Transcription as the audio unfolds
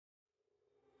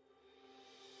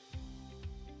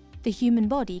The human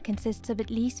body consists of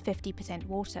at least 50%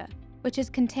 water, which is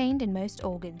contained in most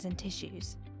organs and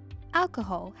tissues.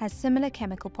 Alcohol has similar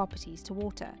chemical properties to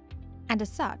water, and as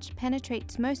such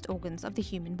penetrates most organs of the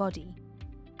human body.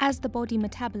 As the body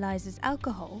metabolizes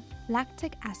alcohol,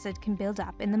 lactic acid can build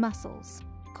up in the muscles,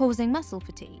 causing muscle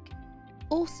fatigue.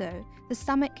 Also, the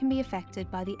stomach can be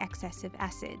affected by the excessive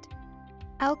acid.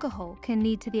 Alcohol can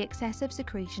lead to the excessive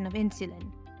secretion of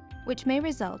insulin, which may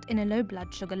result in a low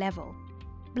blood sugar level.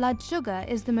 Blood sugar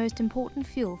is the most important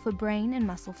fuel for brain and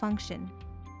muscle function.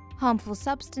 Harmful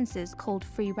substances called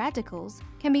free radicals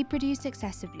can be produced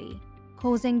excessively,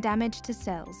 causing damage to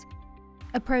cells,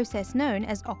 a process known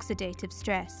as oxidative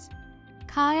stress.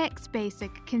 KAEX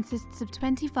Basic consists of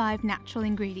 25 natural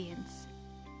ingredients.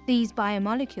 These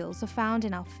biomolecules are found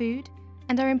in our food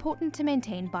and are important to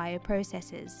maintain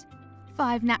bioprocesses.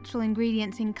 5 natural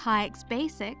ingredients in KAEX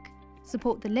Basic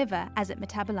support the liver as it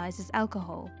metabolizes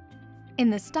alcohol. In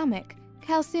the stomach,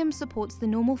 calcium supports the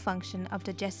normal function of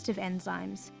digestive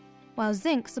enzymes, while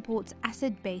zinc supports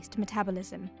acid-based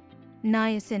metabolism.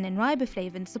 Niacin and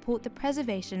riboflavin support the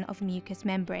preservation of mucous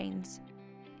membranes.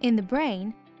 In the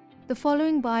brain, the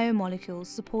following biomolecules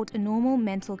support a normal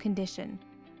mental condition,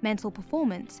 mental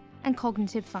performance, and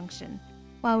cognitive function,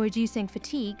 while reducing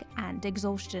fatigue and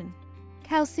exhaustion.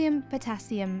 Calcium,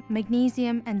 potassium,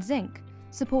 magnesium, and zinc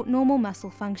support normal muscle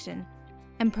function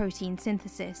and protein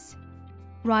synthesis.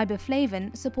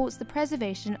 Riboflavin supports the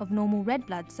preservation of normal red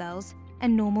blood cells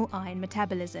and normal iron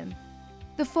metabolism.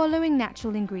 The following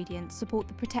natural ingredients support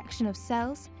the protection of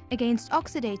cells against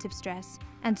oxidative stress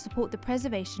and support the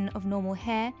preservation of normal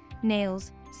hair,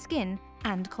 nails, skin,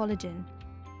 and collagen.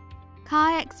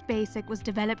 KAEX Basic was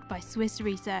developed by Swiss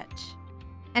Research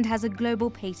and has a global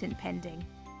patent pending.